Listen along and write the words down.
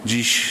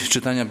Dziś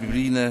czytania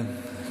biblijne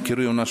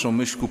kierują naszą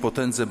myśl ku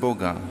potędze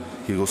Boga,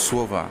 Jego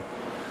słowa,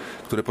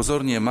 które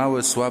pozornie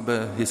małe,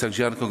 słabe, jest jak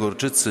ziarnko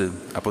gorczycy,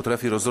 a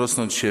potrafi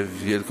rozrosnąć się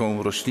w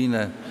wielką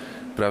roślinę,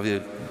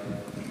 prawie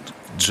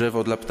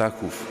drzewo dla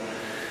ptaków.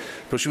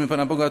 Prosimy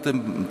Pana Boga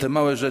te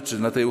małe rzeczy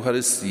na tej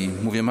Eucharystii,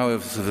 mówię małe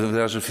w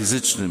wymiarze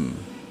fizycznym,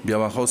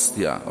 biała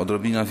hostia,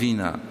 odrobina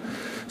wina,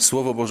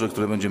 Słowo Boże,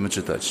 które będziemy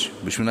czytać,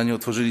 byśmy na nie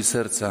otworzyli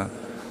serca,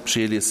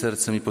 przyjęli je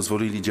sercem i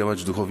pozwolili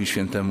działać Duchowi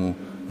Świętemu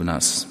w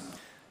nas.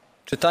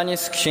 Czytanie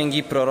z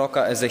księgi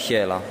proroka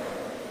Ezechiela.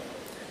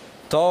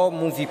 To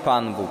mówi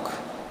Pan Bóg.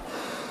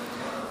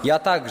 Ja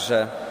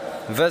także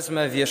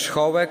wezmę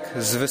wierzchołek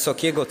z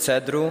wysokiego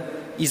cedru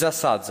i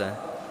zasadzę.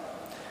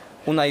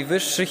 U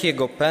najwyższych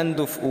jego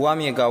pędów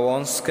ułamię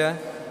gałązkę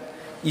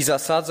i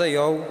zasadzę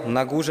ją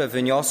na górze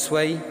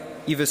wyniosłej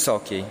i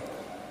wysokiej.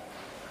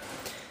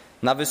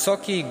 Na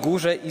wysokiej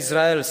górze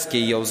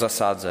izraelskiej ją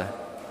zasadzę.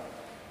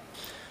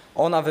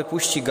 Ona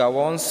wypuści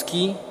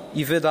gałązki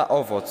i wyda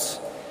owoc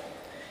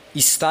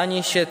i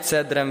stanie się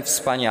cedrem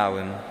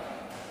wspaniałym.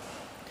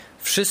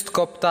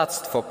 Wszystko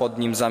ptactwo pod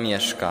nim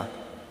zamieszka.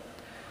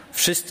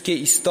 Wszystkie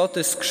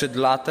istoty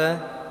skrzydlate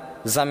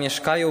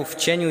zamieszkają w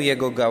cieniu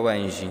jego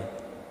gałęzi.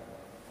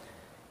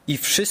 I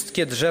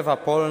wszystkie drzewa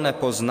polne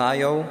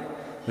poznają,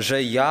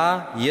 że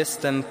ja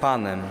jestem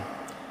Panem,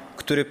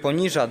 który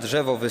poniża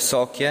drzewo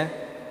wysokie,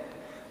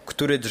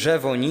 który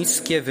drzewo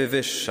niskie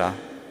wywyższa,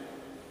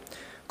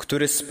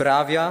 który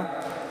sprawia,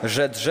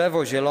 że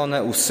drzewo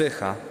zielone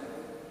usycha,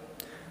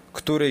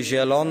 który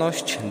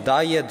zieloność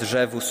daje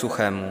drzewu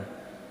suchemu.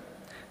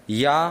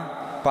 Ja,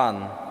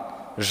 Pan,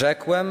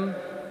 rzekłem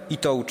i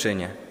to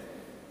uczynię.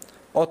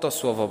 Oto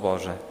Słowo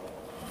Boże.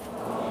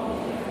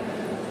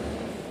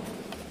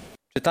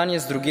 Czytanie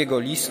z drugiego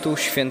listu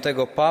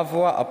świętego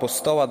Pawła,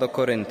 apostoła do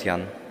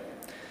Koryntian.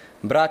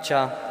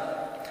 Bracia,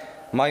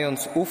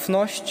 mając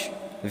ufność,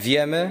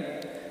 wiemy,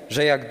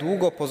 że jak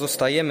długo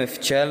pozostajemy w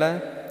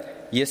ciele,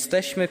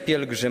 jesteśmy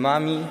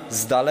pielgrzymami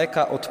z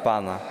daleka od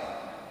Pana,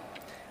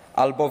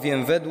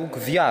 albowiem według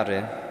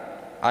wiary,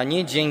 a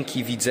nie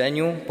dzięki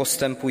widzeniu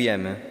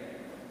postępujemy.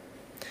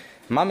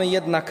 Mamy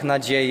jednak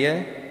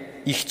nadzieję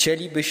i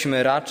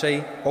chcielibyśmy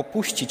raczej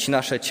opuścić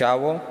nasze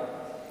ciało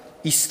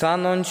i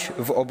stanąć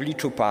w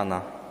obliczu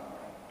Pana.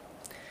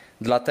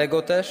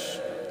 Dlatego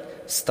też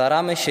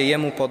staramy się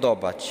Jemu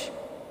podobać,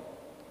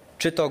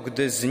 czy to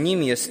gdy z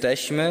Nim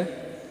jesteśmy,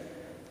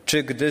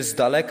 czy gdy z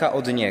daleka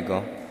od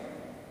Niego.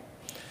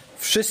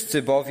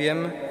 Wszyscy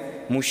bowiem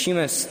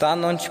musimy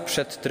stanąć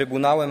przed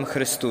Trybunałem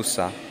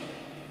Chrystusa,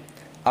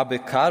 aby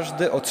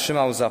każdy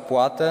otrzymał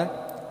zapłatę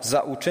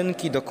za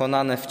uczynki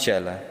dokonane w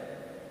ciele,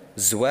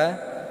 złe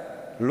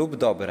lub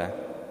dobre.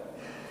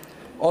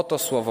 Oto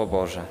Słowo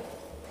Boże.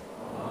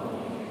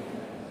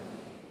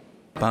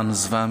 Pan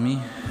z wami.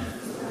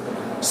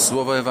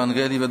 Słowa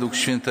Ewangelii według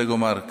świętego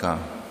Marka.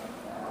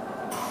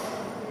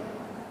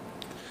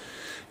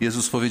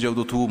 Jezus powiedział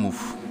do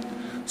tłumów: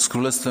 z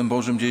Królestwem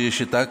Bożym dzieje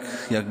się tak,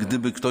 jak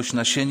gdyby ktoś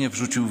nasienie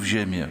wrzucił w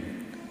ziemię.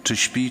 Czy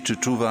śpi, czy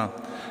czuwa,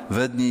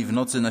 we dnie i w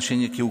nocy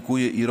nasienie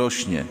kiełkuje i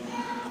rośnie.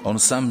 On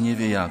sam nie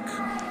wie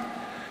jak.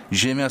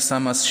 Ziemia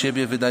sama z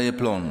siebie wydaje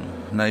plon.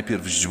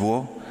 Najpierw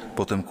źdźbło,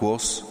 potem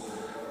kłos,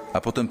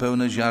 a potem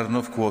pełne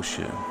ziarno w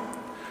kłosie.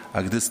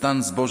 A gdy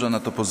stan zboża na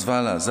to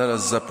pozwala,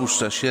 zaraz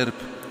zapuszcza sierp,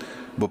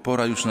 bo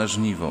pora już na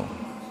żniwo.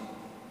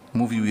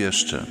 Mówił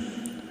jeszcze: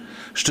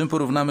 z czym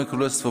porównamy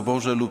Królestwo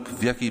Boże lub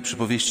w jakiej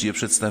przypowieści je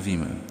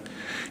przedstawimy?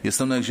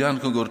 Jest ono jak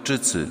ziarnko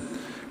gorczycy.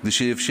 Gdy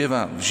się je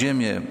wsiewa w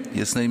ziemię,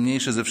 jest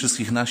najmniejsze ze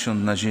wszystkich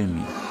nasion na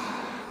ziemi.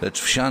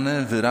 Lecz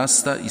wsiane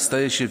wyrasta i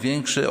staje się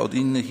większe od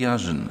innych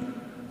jarzyn.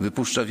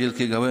 Wypuszcza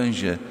wielkie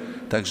gałęzie,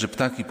 tak że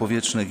ptaki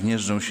powietrzne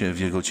gnieżdżą się w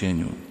jego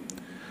cieniu.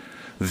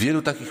 W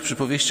wielu takich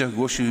przypowieściach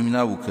głosił im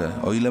naukę,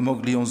 o ile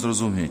mogli ją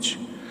zrozumieć,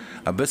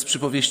 a bez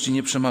przypowieści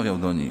nie przemawiał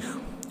do nich.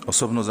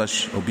 Osobno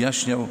zaś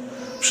objaśniał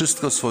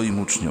wszystko swoim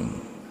uczniom.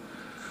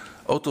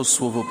 Oto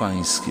Słowo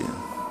Pańskie.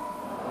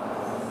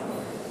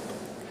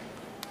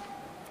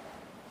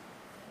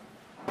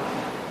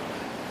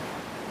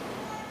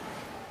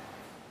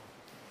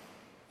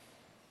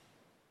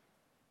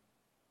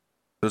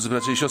 Drodzy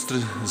bracia i siostry,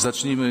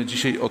 zacznijmy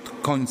dzisiaj od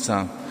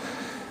końca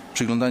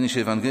przyglądania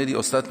się Ewangelii.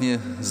 Ostatnie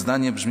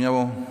zdanie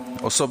brzmiało: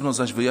 osobno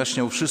zaś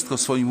wyjaśniał wszystko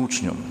swoim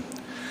uczniom.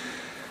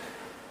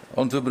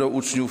 On wybrał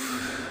uczniów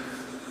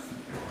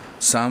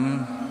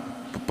sam,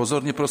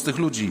 pozornie prostych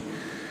ludzi,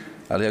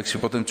 ale jak się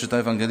potem czyta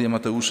Ewangelię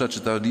Mateusza,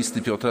 czyta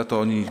listy Piotra, to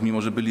oni,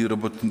 mimo że byli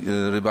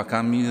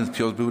rybakami,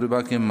 Piotr był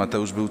rybakiem,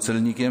 Mateusz był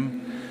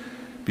celnikiem,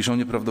 piszą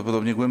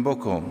nieprawdopodobnie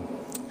głęboko.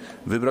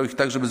 Wybrał ich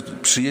tak, żeby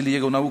przyjęli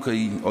Jego naukę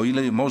i o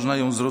ile można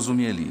ją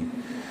zrozumieli.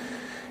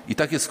 I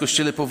tak jest w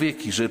Kościele po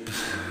wieki, że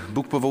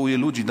Bóg powołuje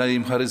ludzi, daje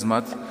im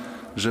charyzmat,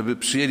 żeby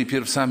przyjęli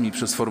pierw sami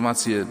przez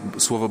formację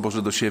Słowo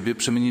Boże do siebie,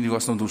 przemienili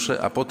własną duszę,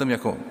 a potem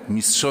jako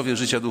mistrzowie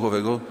życia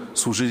duchowego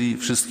służyli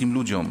wszystkim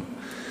ludziom.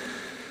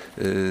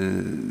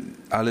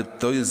 Ale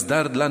to jest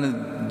dar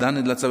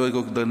dany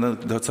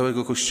dla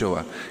całego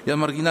Kościoła. Ja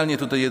marginalnie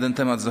tutaj jeden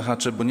temat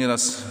zahaczę, bo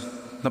nieraz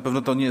na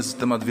pewno to nie jest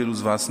temat wielu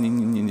z was,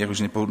 jakoś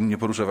nie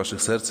porusza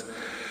waszych serc.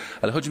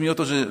 Ale chodzi mi o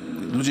to, że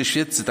ludzie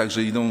świeccy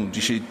także idą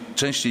dzisiaj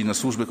częściej na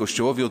służbę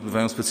Kościołowi,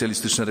 odbywają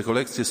specjalistyczne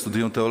rekolekcje,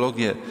 studiują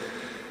teologię,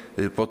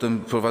 potem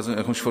prowadzą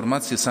jakąś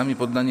formację, sami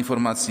poddani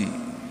formacji.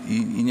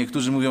 I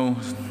niektórzy mówią,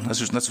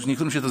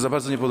 niektórym się to za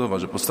bardzo nie podoba,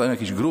 że powstają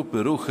jakieś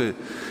grupy, ruchy.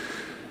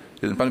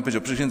 Jeden pan mi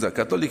powiedział, proszę księdza,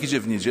 katolik idzie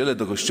w niedzielę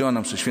do kościoła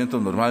na mszę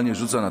świętą, normalnie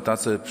rzuca na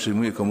tacę,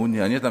 przyjmuje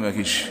komunię, a nie tam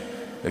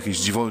jakieś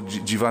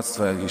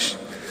dziwactwa, jakieś...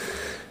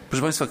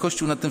 Proszę państwa,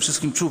 Kościół nad tym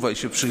wszystkim czuwa i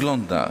się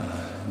przygląda,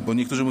 bo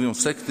niektórzy mówią,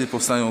 sekty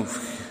powstają...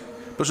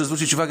 Proszę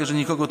zwrócić uwagę, że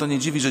nikogo to nie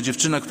dziwi, że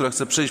dziewczyna, która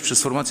chce przejść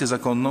przez formację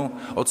zakonną,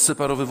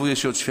 odseparowywuje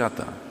się od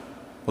świata,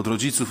 od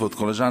rodziców, od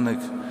koleżanek.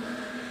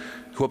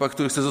 Chłopak,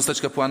 który chce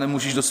zostać kapłanem,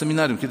 musi iść do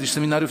seminarium. Kiedyś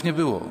seminariów nie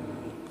było.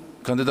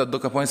 Kandydat do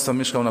kapłaństwa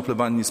mieszkał na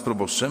plebanii z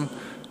proboszczem,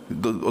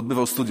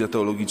 odbywał studia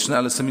teologiczne,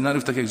 ale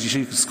seminariów, tak jak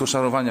dzisiaj,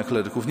 skoszarowania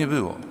kleryków nie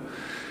było.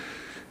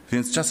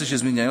 Więc czasy się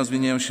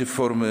zmieniają się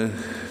formy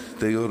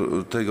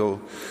tego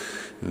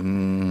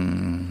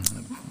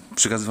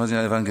przekazywania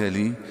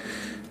Ewangelii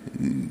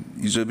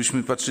i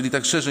żebyśmy patrzyli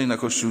tak szerzej na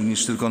Kościół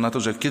niż tylko na to,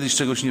 że jak kiedyś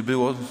czegoś nie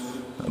było,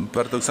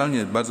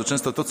 paradoksalnie bardzo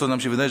często to, co nam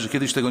się wydaje, że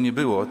kiedyś tego nie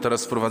było,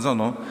 teraz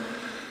wprowadzono,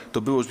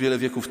 to było już wiele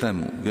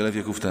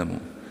wieków temu.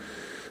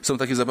 Są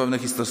takie zabawne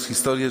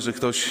historie, że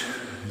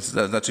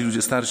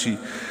ludzie starsi,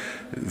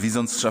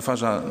 widząc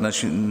szafarza,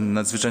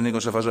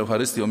 nadzwyczajnego szafarza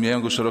Eucharystii,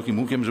 omijają go szerokim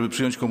łukiem, żeby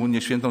przyjąć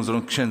komunię świętą z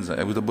rąk księdza.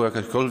 Jakby to była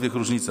jakakolwiek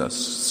różnica,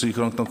 z czyich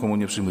rąk tą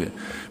komunię przyjmuje.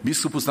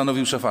 Biskup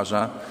ustanowił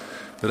szafarza,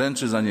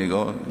 ręczy za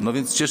niego, no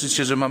więc cieszyć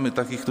się, że mamy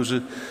takich,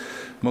 którzy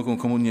mogą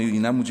komunię i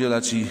nam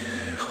udzielać i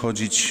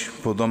chodzić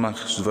po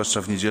domach,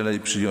 zwłaszcza w niedzielę i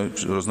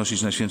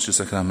roznosić Najświętszy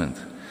Sakrament.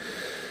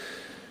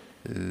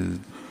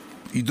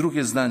 I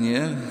drugie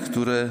zdanie,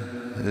 które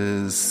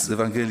z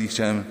Ewangelii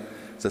chciałem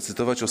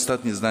zacytować,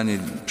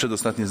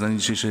 przedostatnie zdanie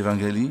dzisiejszej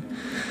Ewangelii.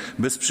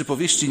 Bez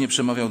przypowieści nie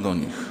przemawiał do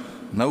nich.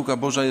 Nauka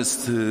Boża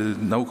jest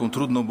nauką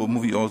trudną, bo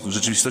mówi o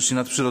rzeczywistości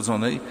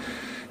nadprzyrodzonej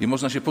i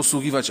można się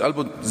posługiwać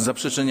albo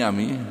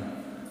zaprzeczeniami.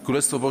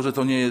 Królestwo Boże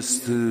to nie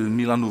jest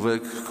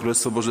milanówek,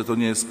 Królestwo Boże to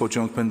nie jest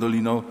pociąg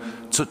Pendolino.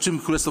 Czym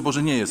Królestwo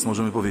Boże nie jest,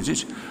 możemy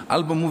powiedzieć?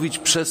 Albo mówić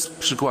przez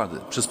przykłady,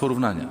 przez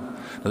porównania.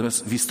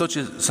 Natomiast w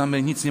istocie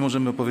samej nic nie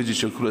możemy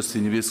opowiedzieć o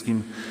Królestwie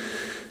Niebieskim,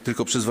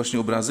 tylko przez właśnie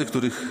obrazy,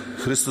 których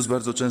Chrystus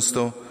bardzo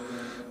często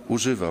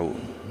używał.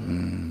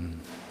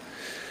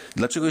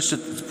 Dlaczego jeszcze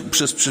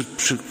przez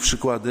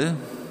przykłady?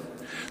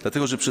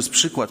 Dlatego, że przez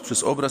przykład,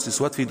 przez obraz jest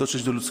łatwiej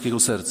dotrzeć do ludzkiego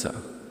serca.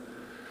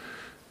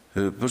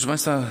 Proszę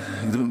państwa,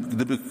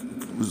 gdyby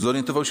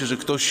zorientował się, że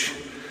ktoś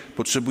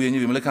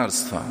potrzebuje,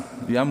 lekarstwa.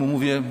 Ja mu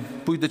mówię,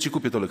 pójdę ci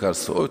kupię to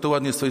lekarstwo. O, to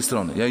ładnie z twojej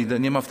strony. Ja idę,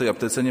 nie ma w tej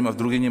aptece, nie ma w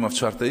drugiej, nie ma w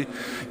czwartej.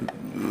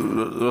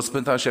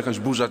 Rozpętała się jakaś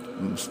burza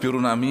z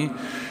piorunami.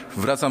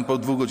 Wracam po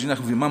 2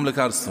 godzinach, mówię, mam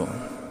lekarstwo.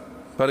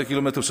 Parę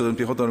kilometrów szedłem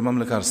piechotą, ale mam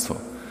lekarstwo.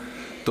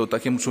 To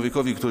takiemu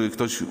człowiekowi, który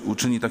ktoś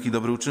uczyni taki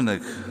dobry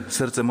uczynek,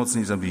 serce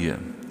mocniej zabije.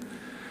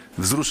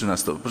 Wzruszy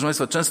nas to. Proszę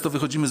państwa, często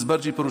wychodzimy z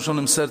bardziej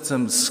poruszonym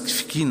sercem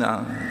z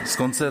kina, z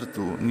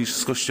koncertu, niż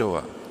z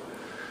kościoła.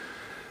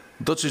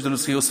 Dotrzeć do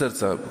ludzkiego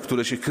serca,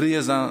 które się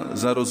kryje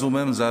za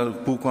rozumem, za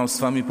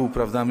półkłamstwami,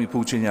 półprawdami,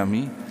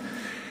 półcieniami.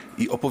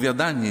 I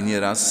opowiadanie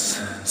nieraz,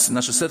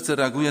 nasze serce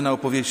reaguje na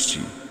opowieści.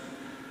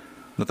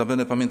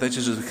 Notabene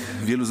pamiętajcie, że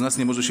wielu z nas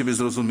nie może siebie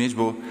zrozumieć,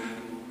 bo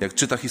jak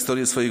czyta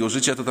historię swojego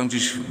życia, to tam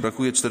gdzieś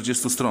brakuje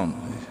 40 stron.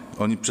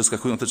 Oni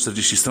przeskakują te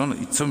 40 stron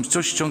i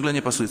coś ciągle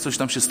nie pasuje, coś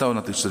tam się stało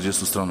na tych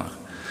 40 stronach.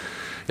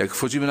 Jak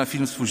wchodzimy na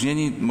film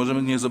spóźnieni,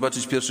 możemy nie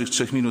zobaczyć pierwszych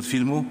 3 minut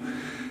filmu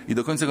i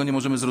do końca go nie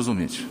możemy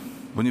zrozumieć,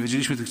 bo nie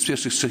wiedzieliśmy tych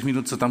pierwszych 3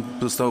 minut, co tam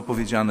zostało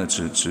powiedziane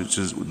czy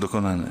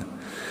dokonane.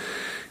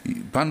 I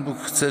Pan Bóg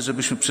chce,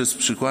 żebyśmy przez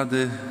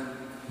przykłady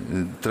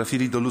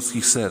trafili do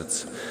ludzkich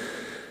serc.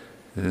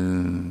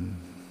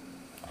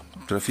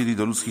 Trafili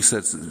do ludzkich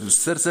serc.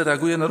 Serce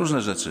reaguje na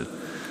różne rzeczy.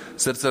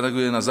 Serce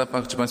reaguje na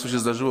zapach. Czy Państwu się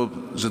zdarzyło,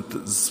 że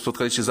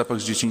spotkaliście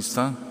zapach z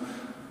dzieciństwa?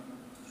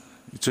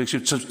 Człowiek się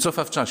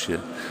cofa w czasie.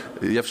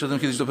 Ja wszedłem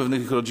kiedyś do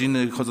pewnych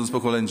rodziny, chodząc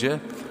po kolędzie,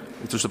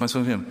 coś to Państwu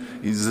mówiłem,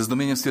 i ze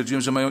zdumieniem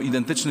stwierdziłem, że mają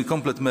identyczny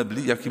komplet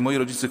mebli, jaki moi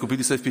rodzice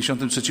kupili sobie w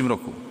 1953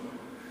 roku.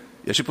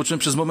 Ja się poczułem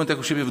przez moment jak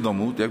u siebie w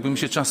domu, jakby mi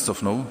się czas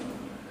cofnął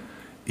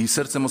i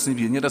serce mocniej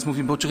bije. Nieraz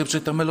mówię, bo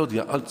czekaj, ta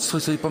melodia, ale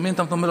sobie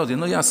pamiętam tą melodię.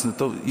 No jasne,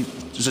 to i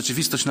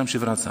rzeczywistość nam się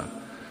wraca.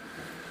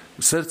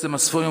 Serce ma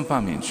swoją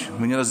pamięć.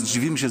 My nieraz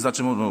dziwimy się, za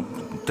czym ono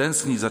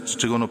tęskni, za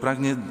czego ono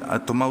pragnie, a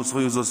to ma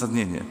swoje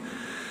uzasadnienie.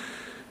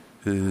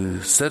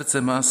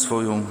 Serce ma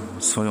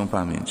swoją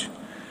pamięć.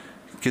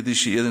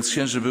 Kiedyś jeden z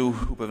księży był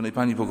u pewnej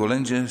pani po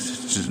kolędzie,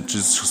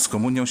 czy z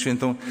komunią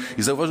świętą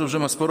i zauważył, że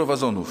ma sporo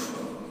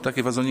wazonów.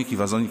 Takie wazoniki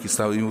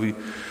stały i mówi,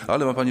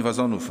 ale ma pani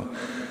wazonów,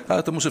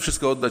 ale to muszę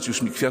wszystko oddać,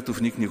 już mi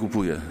kwiatów nikt nie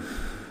kupuje.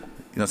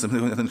 I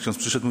następnego dnia ten ksiądz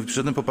przyszedł, mówi,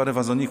 przyszedłem po parę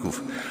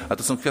wazoników, a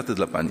to są kwiaty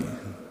dla pani.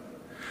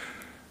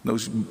 No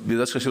już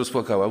biedaczka się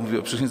rozpłakała,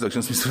 mówi, przysiędza,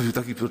 ksiądz mi sprawił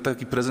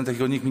taki prezent,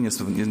 jakiego nikt mi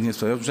nie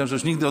sprawiał. Myślałem, że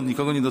już nigdy od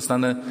nikogo nie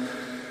dostanę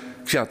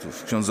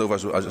kwiatów. Ksiądz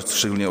zauważył, a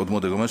szczególnie od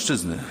młodego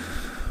mężczyzny.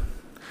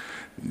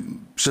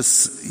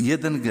 Przez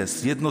jeden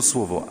gest, jedno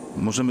słowo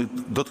możemy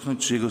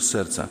dotknąć czyjegoś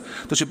serca.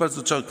 To się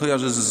bardzo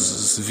kojarzy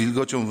z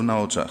wilgocią na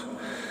oczach.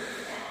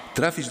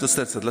 Trafić do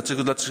serca.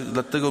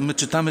 Dlatego my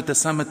czytamy te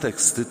same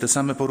teksty, te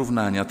same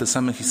porównania, te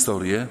same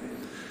historie,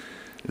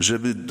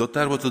 żeby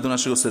dotarło to do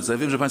naszego serca. Ja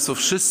wiem, że Państwo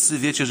wszyscy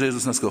wiecie, że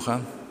Jezus nas kocha,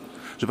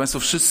 że Państwo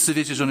wszyscy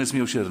wiecie, że On jest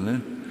miłosierny,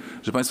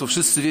 że Państwo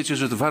wszyscy wiecie,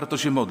 że warto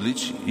się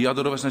modlić i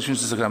adorować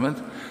Najświętszy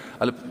Sakrament,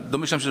 ale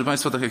domyślam się, że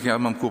Państwo, tak jak ja,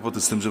 mam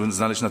kłopoty z tym, żeby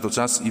znaleźć na to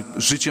czas i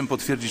życiem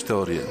potwierdzić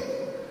teorię.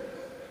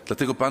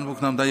 Dlatego Pan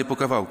Bóg nam daje po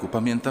kawałku.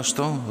 Pamiętasz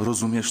to?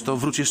 Rozumiesz to?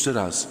 Wróć jeszcze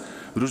raz.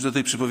 Wróć do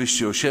tej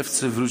przypowieści o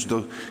siewcy, wróć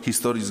do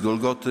historii z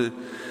Golgoty.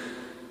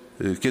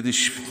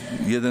 Kiedyś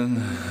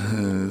jeden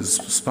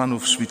z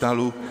panów w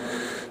szpitalu,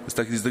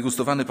 taki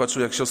zdegustowany,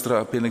 patrzył, jak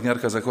siostra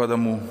pielęgniarka zakłada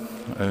mu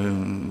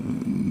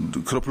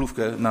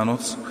kroplówkę na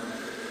noc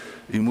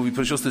i mówi: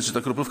 proszę siostry, czy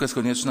ta kroplówka jest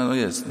konieczna? No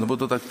jest, no bo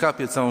to tak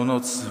kapie całą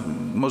noc,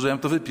 może ja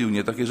bym to wypił,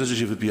 nie? Takie rzeczy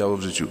się wypijało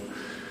w życiu.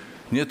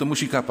 Nie, to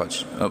musi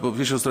kapać. Bo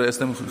wiesz, siostra, ja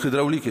jestem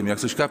hydraulikiem, jak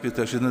coś kapie,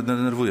 to ja się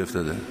denerwuję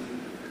wtedy.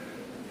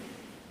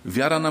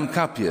 Wiara nam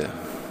kapie.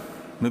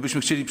 My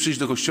byśmy chcieli przyjść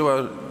do kościoła,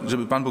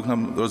 żeby Pan Bóg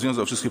nam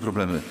rozwiązał wszystkie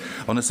problemy.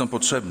 One są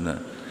potrzebne.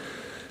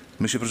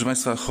 My się, proszę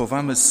Państwa,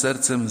 chowamy z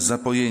sercem za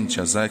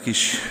pojęcia, za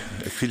jakieś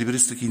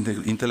ekwilibrystyki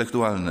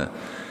intelektualne.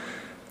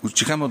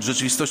 Uciekamy od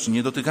rzeczywistości,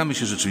 nie dotykamy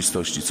się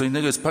rzeczywistości. Co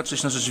innego jest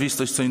patrzeć na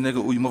rzeczywistość, co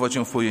innego ujmować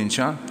ją w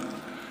pojęcia,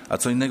 a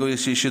co innego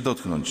jest jej się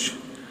dotknąć.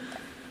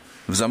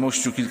 W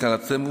Zamościu kilka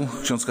lat temu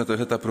ksiądz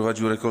katecheta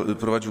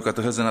prowadził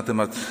katechezę na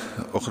temat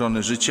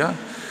ochrony życia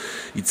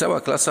i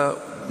cała klasa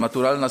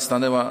maturalna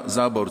stanęła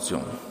za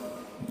aborcją.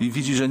 I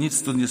widzi, że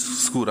nic tu nie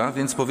skóra,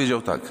 więc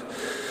powiedział tak: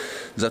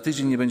 za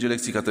tydzień nie będzie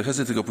lekcji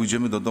katechezy, tylko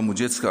pójdziemy do domu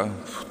dziecka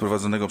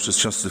prowadzonego przez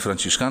siostry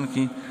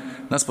franciszkanki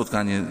na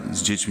spotkanie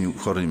z dziećmi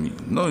chorymi.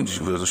 No i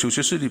bardzo się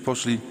ucieszyli,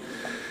 poszli.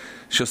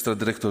 Siostra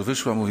dyrektor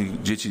wyszła, mówi: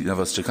 dzieci na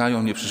was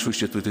czekają, nie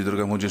przyszłyście tutaj,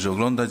 droga młodzieży,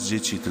 oglądać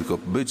dzieci, tylko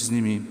być z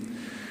nimi.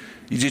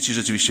 I dzieci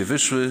rzeczywiście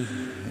wyszły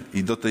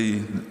i do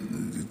tej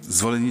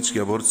zwolenniczki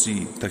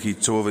aborcji, takiej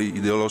czołowej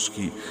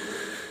ideolożki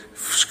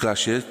w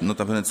klasie,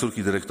 notabene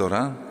córki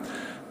dyrektora,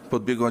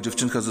 podbiegła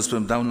dziewczynka z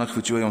zespołem Downa,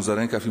 chwyciła ją za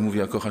rękaw i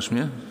mówi: a kochasz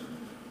mnie?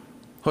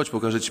 Chodź,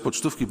 pokażę ci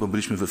pocztówki, bo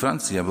byliśmy we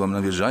Francji, ja byłam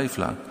na wieży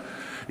Eiffla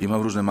i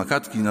mam różne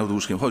makatki nad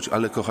łóżkiem. Chodź,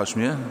 ale kochasz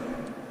mnie?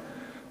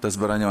 Ta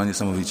zbaraniała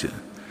niesamowicie.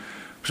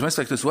 Proszę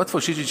Państwa, jak to jest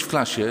łatwo siedzieć w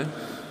klasie,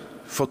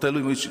 w fotelu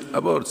i mówić: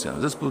 aborcja,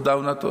 zespół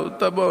Downa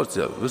to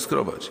aborcja,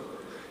 wyskrobać.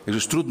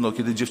 Jakżeż trudno,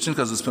 kiedy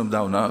dziewczynka z zespołem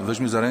Downa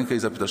weźmie za rękę i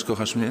zapytasz: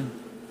 kochasz mnie?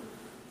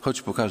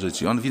 Chodź, pokażę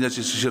ci. On widać,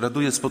 że się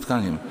raduje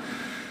spotkaniem.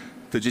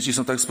 Te dzieci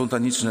są tak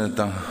spontaniczne,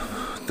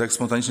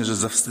 że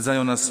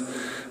zawstydzają nas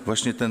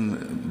właśnie ten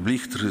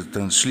blichtr,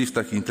 ten szlif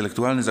taki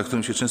intelektualny, za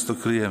którym się często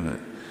kryjemy.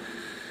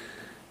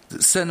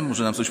 Sen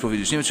może nam coś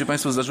powiedzieć. Nie wiem, czy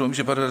Państwu zdarzyło, mi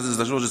się parę razy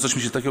zdarzyło, że coś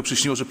mi się takiego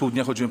przyśniło, że pół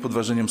dnia chodziłem pod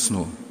wrażeniem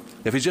snu.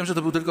 Ja wiedziałem, że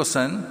to był tylko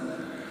sen,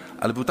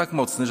 ale był tak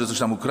mocny, że coś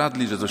tam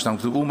ukradli, że coś tam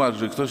umarł,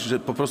 że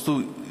po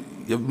prostu...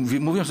 Ja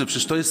mówiłem sobie: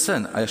 przecież to jest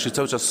sen, a ja się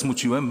cały czas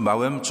smuciłem,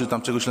 bałem, czy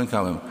tam czegoś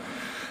lękałem.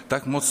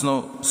 Tak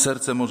mocno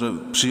serce może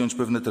przyjąć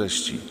pewne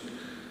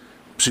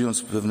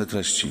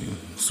treści.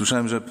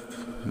 Słyszałem, że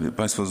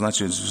Państwo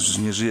znacie,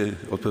 że nie żyje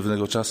od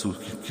pewnego czasu,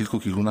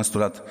 kilkunastu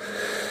lat,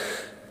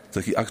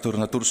 taki aktor,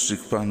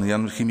 naturszczyk, pan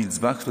Jan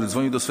Himilsbach, który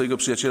dzwonił do swojego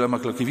przyjaciela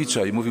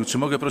Maklakiewicza i mówił: czy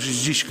mogę prosić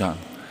Dziśka?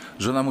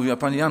 Żona mówiła: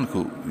 panie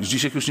Janku,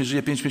 Dzisiek już nie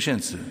żyje 5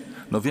 miesięcy.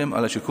 No wiem,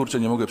 ale się kurczę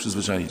nie mogę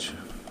przyzwyczaić.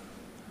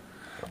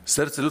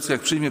 Serce ludzkie,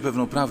 jak przyjmie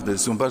pewną prawdę,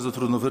 jest ją bardzo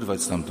trudno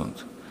wyrwać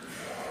stamtąd.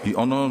 I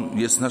ono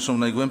jest naszą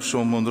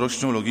najgłębszą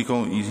mądrością,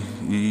 logiką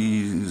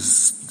i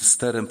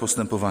sterem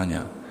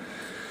postępowania.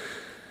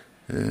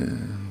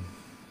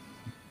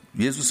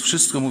 Jezus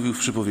wszystko mówił w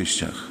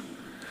przypowieściach.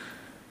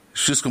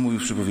 Wszystko mówił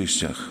w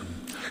przypowieściach.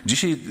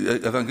 Dzisiaj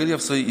Ewangelia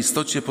w swojej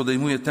istocie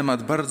podejmuje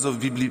temat bardzo w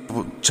Biblii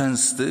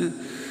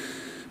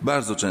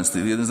bardzo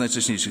częsty, jeden z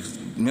najczęstniejszych,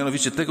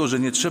 mianowicie tego, że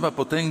nie trzeba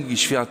potęgi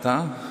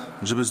świata,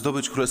 żeby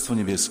zdobyć Królestwo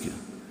Niebieskie.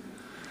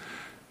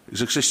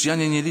 Że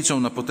chrześcijanie nie liczą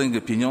na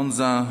potęgę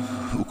pieniądza,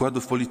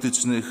 układów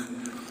politycznych,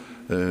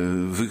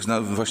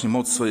 na właśnie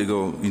moc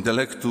swojego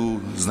intelektu,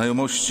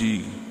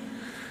 znajomości.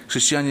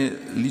 Chrześcijanie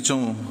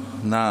liczą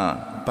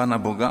na Pana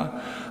Boga,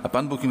 a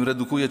Pan Bóg im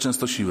redukuje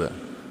często siłę.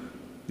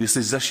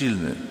 Jesteś za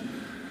silny.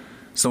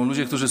 Są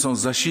ludzie, którzy są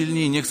za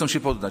silni i nie chcą się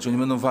poddać. Oni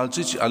będą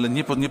walczyć, ale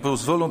nie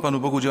pozwolą Panu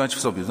Bogu działać w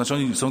sobie. Znaczy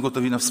oni są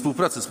gotowi na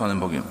współpracę z Panem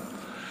Bogiem.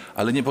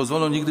 Ale nie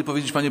pozwolą nigdy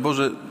powiedzieć: Panie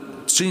Boże,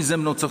 czyń ze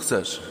mną co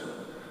chcesz.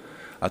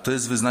 A to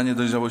jest wyznanie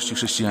dojrzałości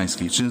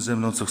chrześcijańskiej. Czyń ze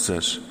mną co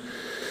chcesz.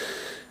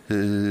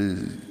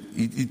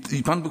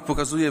 I Pan Bóg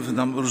pokazuje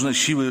nam różne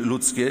siły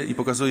ludzkie i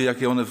pokazuje,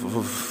 jakie one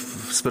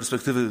z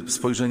perspektywy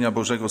spojrzenia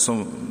Bożego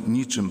są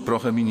niczym,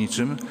 prochem i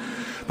niczym.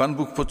 Pan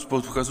Bóg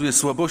pokazuje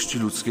słabości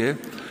ludzkie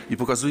i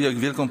pokazuje, jak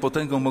wielką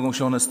potęgą mogą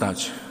się one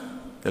stać.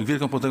 Jak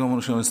wielką potęgą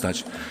mogą się one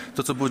stać.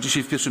 To, co było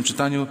dzisiaj w pierwszym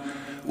czytaniu: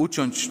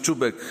 uciąć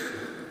czubek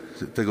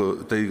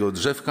tego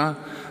drzewka,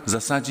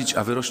 zasadzić,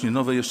 a wyrośnie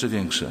nowe, jeszcze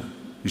większe.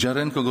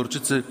 Ziarenko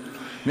gorczycy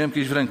Miałem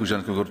kiedyś w ręku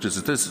ziarnko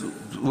gorczycy. To jest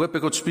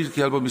łepek od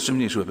szpilki albo jeszcze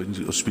mniejszy łepek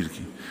od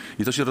szpilki.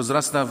 I to się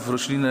rozrasta w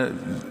roślinę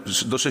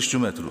do 6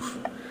 metrów.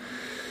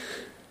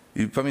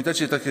 I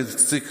pamiętacie takie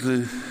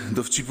cykly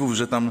dowcipów,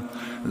 że tam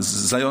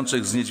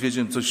zajączek z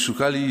niedźwiedziem coś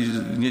szukali,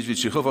 niedźwiedź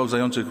się chował,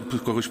 zajączek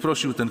kogoś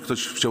prosił, ten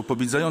ktoś chciał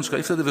pobić zajączka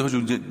i wtedy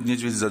wychodził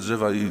niedźwiedź za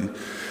drzewa i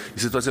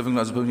sytuacja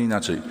wygląda zupełnie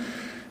inaczej.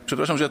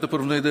 Przepraszam, że ja to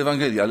porównuję do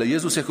Ewangelii, ale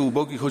Jezus jako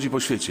ubogi chodzi po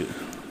świecie.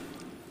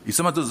 I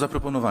co ma do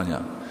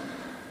zaproponowania?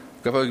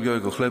 Kawałek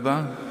białego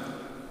chleba,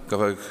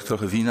 kawałek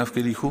trochę wina w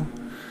kielichu,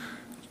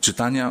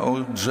 czytania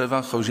o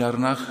drzewach, o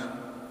ziarnach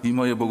i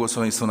moje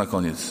błogosławieństwo na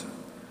koniec.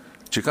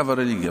 Ciekawa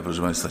religia,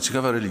 proszę Państwa,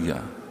 ciekawa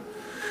religia.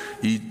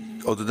 I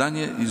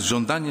oddanie, i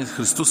żądanie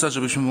Chrystusa,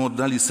 żebyśmy Mu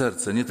oddali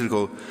serce, nie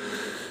tylko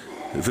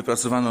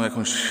wypracowaną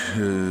jakąś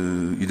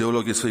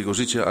ideologię swojego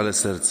życia, ale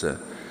serce.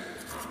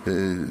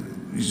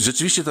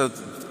 Rzeczywiście ta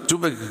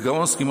czubek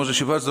gałązki może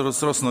się bardzo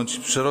rozrosnąć,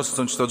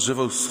 przerosnąć to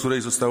drzewo, z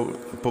której został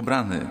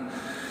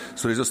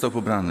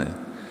pobrany.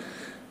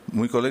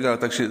 Mój kolega,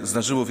 tak się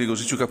zdarzyło w jego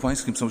życiu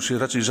kapłańskim, co się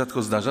raczej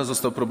rzadko zdarza,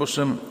 został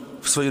proboszczem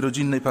w swojej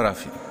rodzinnej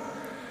parafii.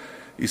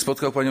 I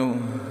spotkał panią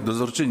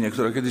dozorczynię,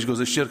 która kiedyś go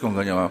ze ścierką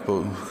ganiała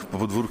po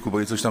podwórku, bo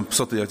jej coś tam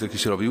psoty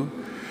jakieś robił.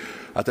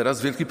 A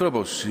teraz wielki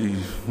proboszcz. I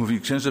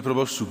mówi, księże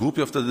proboszczu,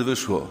 głupio wtedy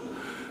wyszło.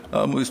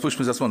 A mówi,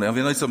 spójrzmy zasłonę. Ja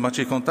mówię, no i co,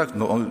 macie kontakt?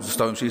 No,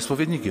 stałem się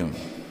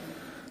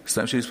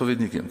jej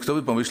spowiednikiem. Kto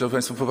by pomyślał,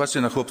 Państwo,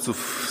 popatrzcie na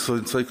chłopców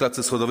w swojej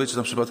klatce schodowej, czy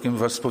tam przypadkiem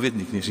wasz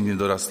spowiednik nie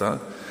dorasta.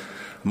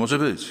 Może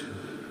być.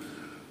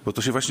 Bo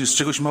to się właśnie z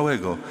czegoś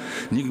małego.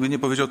 Nikt by nie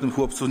powiedział tym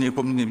chłopcu,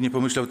 nie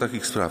pomyślał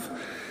takich spraw.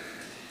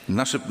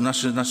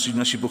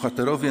 Nasi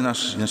bohaterowie,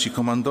 nasi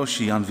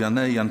komandosi, Jan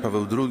Vianney, Jan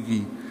Paweł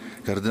II,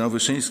 kardynał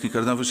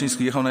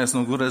Wyszyński jechał na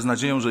Jasną Górę z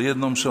nadzieją, że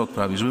jedną mszę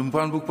odprawi, żeby mu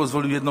Pan Bóg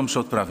pozwolił jedną mszę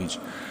odprawić.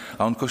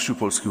 A on Kościół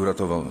Polski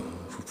uratował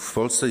w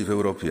Polsce i w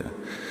Europie.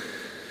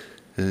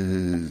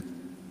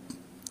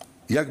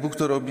 Jak Bóg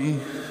to robi?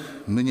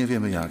 My nie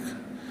wiemy jak.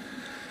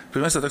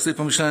 Proszę Państwa, tak sobie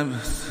pomyślałem,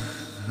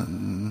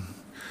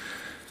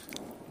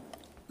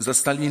 za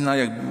Stalina,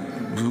 jak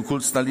był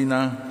kult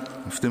Stalina,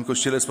 w tym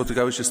kościele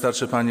spotykały się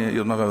starsze panie i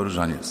odmawiały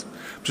różaniec.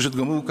 Przyszedł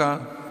Gomułka,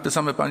 te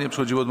same panie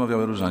przychodziły,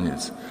 odmawiały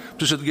różaniec.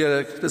 Przyszedł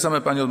Gierek, te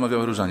same panie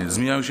odmawiały różaniec.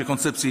 Zmieniały się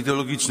koncepcje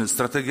ideologiczne,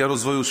 strategia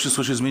rozwoju,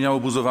 wszystko się zmieniało,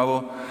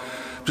 buzowało.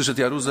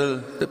 Przyszedł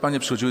Jaruzel, te panie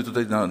przychodziły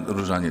tutaj na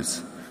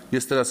różaniec.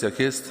 Jest teraz jak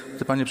jest,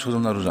 te panie przychodzą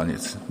na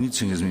różaniec. Nic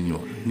się nie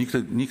zmieniło.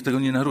 Nikt tego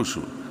nie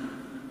naruszył.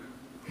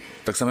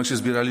 Tak samo jak się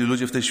zbierali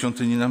ludzie w tej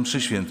świątyni na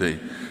mszy świętej,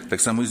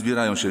 tak samo i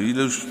zbierają się.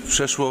 Ile już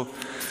przeszło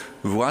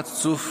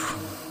władców,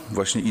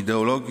 właśnie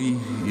ideologii,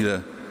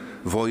 ile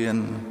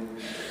wojen.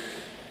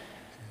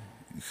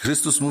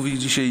 Chrystus mówi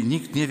dzisiaj,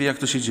 nikt nie wie, jak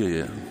to się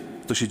dzieje.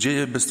 To się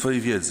dzieje bez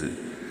Twojej wiedzy.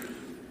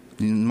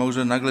 I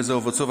może nagle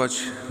zaowocować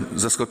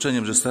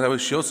zaskoczeniem, że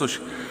starałeś się o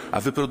coś,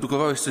 a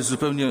wyprodukowałeś coś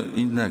zupełnie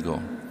innego.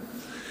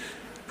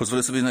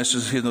 Pozwolę sobie na jeszcze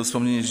jedno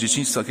wspomnienie z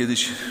dzieciństwa.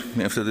 Kiedyś,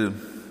 miałem wtedy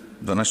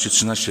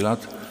 12-13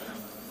 lat,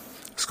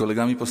 z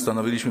kolegami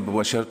postanowiliśmy, bo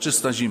była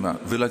siarczysta zima,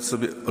 wylać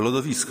sobie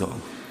lodowisko.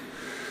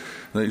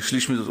 No i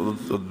szliśmy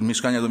od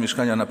mieszkania do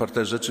mieszkania na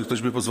parterze, czy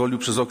ktoś by pozwolił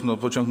przez okno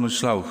pociągnąć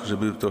szlauch,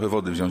 żeby trochę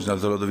wody wziąć na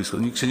to lodowisko.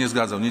 Nikt się nie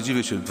zgadzał, nie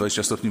dziwię się,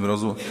 20 stopni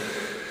mrozu.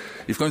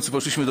 I w końcu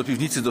poszliśmy do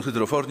piwnicy, do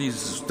hydroforni,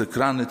 te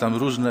krany tam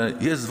różne,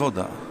 jest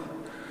woda.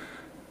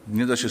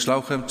 Nie da się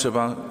szlauchem,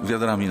 trzeba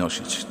wiadrami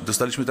nosić.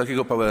 Dostaliśmy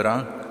takiego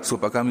powera z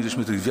chłopakami,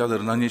 żeśmy tych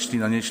wiader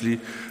nanieśli.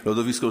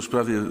 Lodowisko już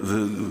prawie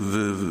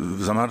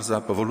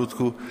zamarza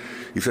powolutku.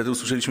 I wtedy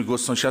usłyszeliśmy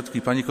głos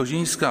sąsiadki, pani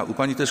Kozińska, u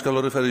pani też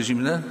kaloryfery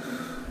zimne?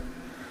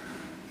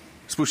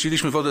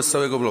 Spuściliśmy wodę z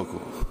całego bloku.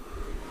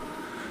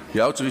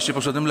 Ja oczywiście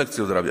poszedłem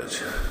lekcję odrabiać.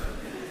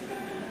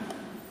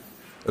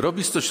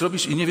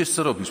 Robisz i nie wiesz,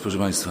 co robisz, proszę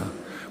Państwa.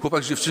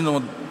 Chłopak z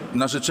dziewczyną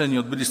narzeczeni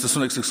odbyli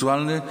stosunek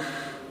seksualny.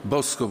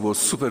 Bosko było,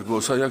 super było,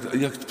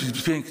 jak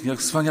pięknie, jak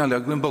wspaniale,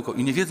 jak głęboko.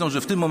 I nie wiedzą,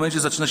 że w tym momencie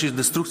zaczyna się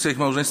destrukcja ich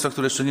małżeństwa,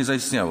 które jeszcze nie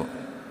zaistniało.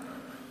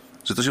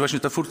 Że to się właśnie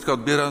ta furtka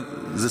odbiera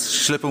ze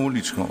ślepą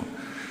uliczką.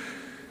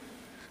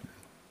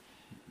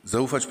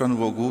 Zaufać Panu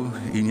Bogu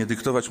i nie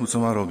dyktować Mu, co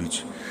ma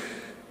robić.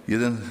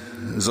 Jeden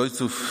z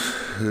ojców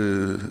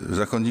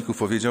zakonników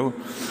powiedział,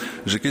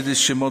 że kiedyś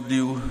się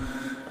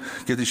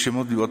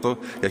modlił o to,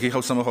 jak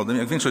jechał samochodem,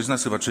 jak większość z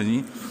nas chyba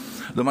czyni,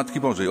 do Matki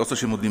Bożej. O co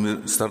się modlimy,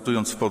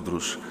 startując w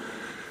podróż?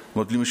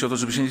 Modlimy się o to,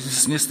 żeby się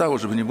nic nie stało,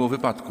 żeby nie było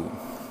wypadku.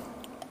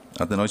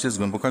 A ten ojciec,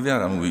 głęboka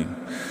wiara, mówi,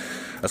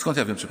 a skąd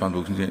ja wiem, czy Pan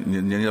Bóg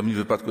nie da mi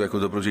wypadku jako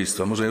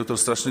dobrodziejstwa? Może ja jutro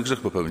straszny grzech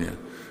popełnię.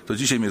 To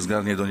dzisiaj mnie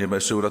zgarnie do nieba,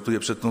 jeszcze uratuje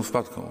przed tą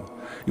wpadką.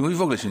 I mówi,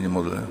 w ogóle się nie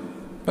modlę.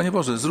 Panie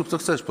Boże, zrób co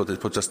chcesz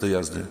podczas tej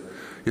jazdy.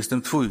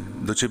 Jestem Twój,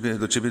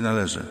 do Ciebie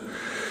należę.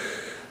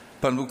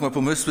 Pan Bóg ma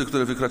pomysły,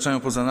 które wykraczają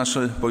poza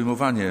nasze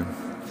pojmowanie.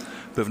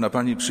 Pewna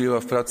pani przyjęła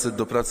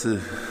do pracy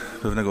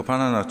pewnego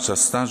pana na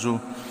czas stażu.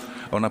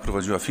 Ona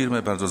prowadziła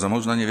firmę, bardzo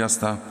zamożna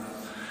niewiasta.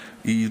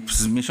 I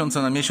z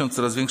miesiąca na miesiąc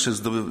coraz większe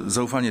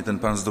zaufanie ten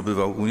pan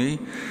zdobywał u niej.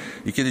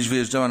 I kiedyś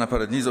wyjeżdżała na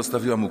parę dni,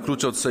 zostawiła mu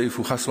klucze od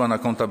sejfu, hasła na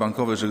konta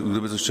bankowe, że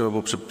gdyby coś trzeba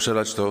było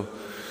przelać,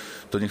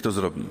 to to niech to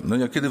zrobi. No i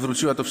jak kiedy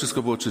wróciła, to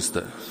wszystko było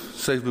czyste.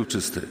 Sejf był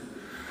czysty.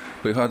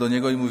 Pojechała do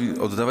niego i mówi,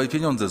 oddawaj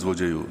pieniądze,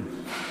 złodzieju.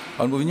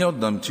 A on mówi, nie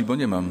oddam ci, bo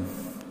nie mam.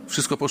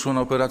 Wszystko poszło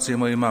na operację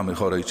mojej mamy,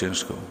 chorej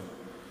ciężko.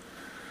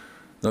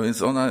 No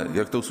więc ona,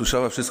 jak to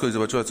usłyszała wszystko i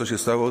zobaczyła, co się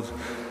stało,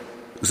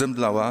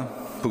 zemdlała,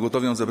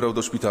 pogotowie ją zebrał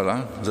do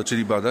szpitala,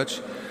 zaczęli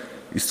badać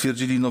i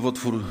stwierdzili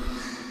nowotwór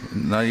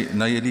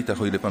na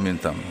jelitach, o ile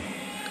pamiętam.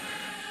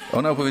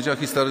 Ona opowiedziała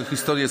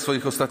historię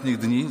swoich ostatnich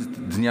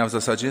dnia w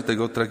zasadzie,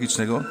 tego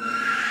tragicznego.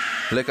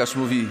 Lekarz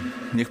mówi,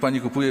 niech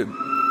pani kupuje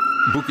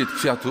bukiet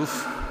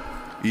kwiatów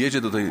i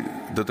jedzie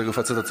do tego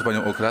faceta, co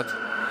panią okradł,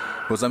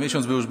 bo za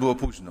miesiąc by już było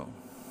późno.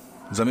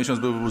 Za miesiąc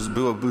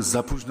byłoby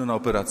za późno na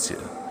operację.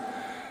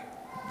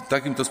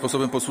 Takim to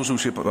sposobem posłużył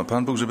się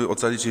Pan Bóg, żeby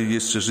ocalić jej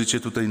jeszcze życie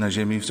tutaj na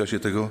ziemi w czasie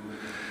tego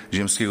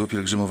ziemskiego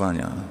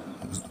pielgrzymowania.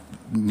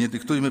 Nie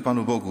dyktujmy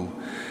Panu Bogu.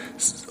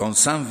 On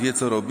sam wie,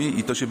 co robi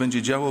i to się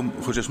będzie działo,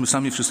 chociaż my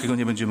sami wszystkiego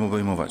nie będziemy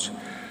obejmować.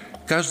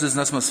 Każdy z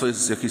nas ma swoje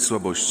jakieś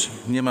słabości.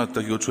 Nie ma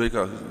takiego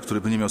człowieka,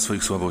 który by nie miał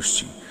swoich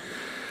słabości.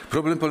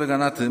 Problem polega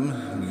na tym,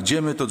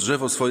 gdzie my to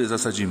drzewo swoje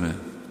zasadzimy.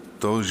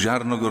 To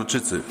ziarno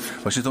gorczycy.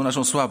 Właśnie tą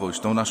naszą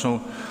słabość,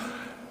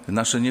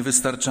 nasze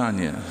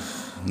niewystarczanie,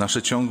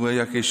 nasze ciągłe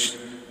jakieś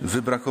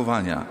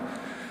wybrakowania.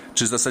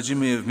 Czy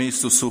zasadzimy je w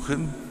miejscu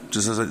suchym,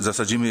 czy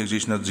zasadzimy je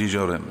gdzieś nad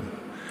jeziorem?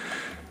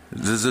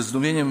 Ze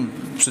zdumieniem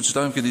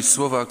przeczytałem kiedyś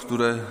słowa,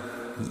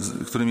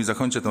 którymi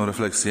zakończę tę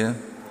refleksję.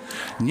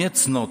 Nie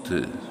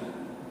cnoty,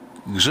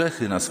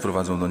 grzechy nas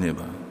prowadzą do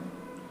nieba.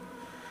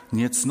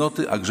 Nie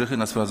cnoty, a grzechy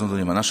nas prowadzą do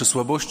nieba. Nasze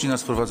słabości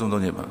nas prowadzą do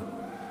nieba.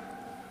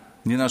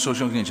 Nie nasze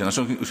osiągnięcia.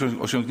 Nasze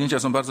osiągnięcia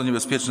są bardzo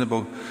niebezpieczne,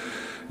 bo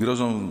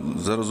grożą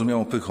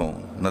zarozumiałą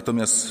pychą.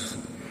 Natomiast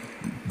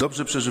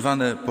dobrze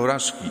przeżywane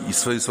porażki i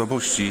swoje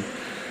słabości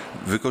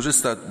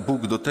wykorzysta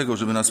Bóg do tego,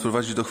 żeby nas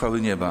prowadzić do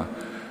chwały nieba.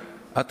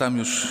 A tam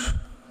już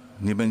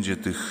nie będzie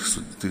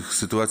tych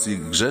sytuacji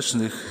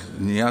grzesznych,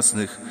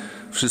 niejasnych.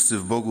 Wszyscy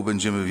w Bogu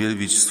będziemy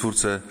wielbić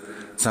Stwórcę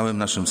całym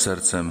naszym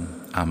sercem.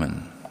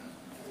 Amen.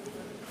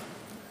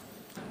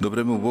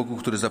 Dobremu Bogu,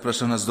 który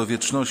zaprasza nas do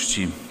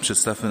wieczności,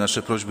 przedstawmy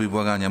nasze prośby i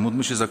błagania.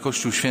 Módlmy się za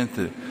Kościół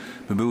Święty,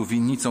 by był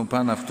winnicą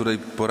Pana, w której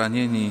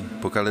poranieni,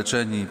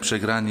 pokaleczeni,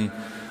 przegrani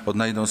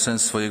odnajdą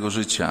sens swojego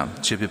życia.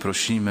 Ciebie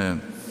prosimy.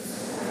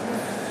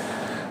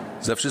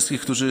 Za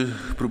wszystkich, którzy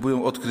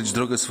próbują odkryć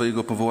drogę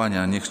swojego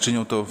powołania, niech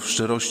czynią to w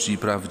szczerości i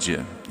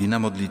prawdzie i na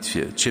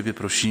modlitwie. Ciebie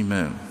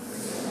prosimy.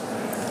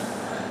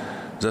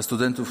 Za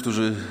studentów,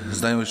 którzy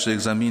zdają jeszcze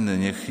egzaminy,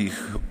 niech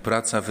ich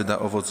praca wyda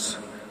owoc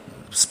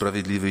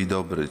sprawiedliwy i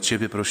dobry.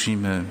 Ciebie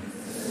prosimy.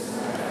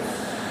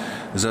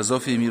 Za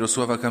Zofię i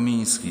Mirosława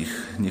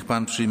Kamińskich, niech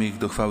Pan przyjmie ich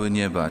do chwały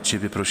nieba.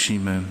 Ciebie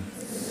prosimy.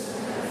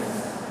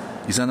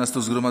 I za nas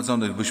tu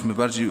zgromadzonych, byśmy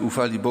bardziej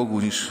ufali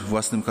Bogu niż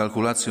własnym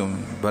kalkulacjom,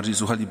 bardziej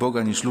słuchali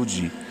Boga niż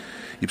ludzi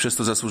i przez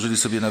to zasłużyli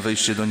sobie na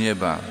wejście do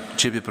nieba.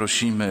 Ciebie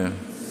prosimy.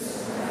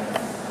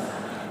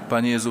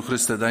 Panie Jezu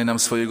Chryste, daj nam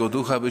swojego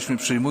ducha, byśmy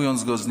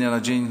przyjmując Go z dnia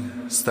na dzień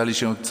stali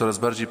się coraz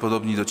bardziej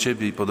podobni do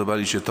Ciebie i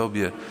podobali się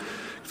Tobie,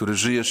 który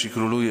żyjesz i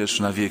królujesz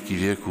na wieki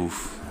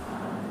wieków.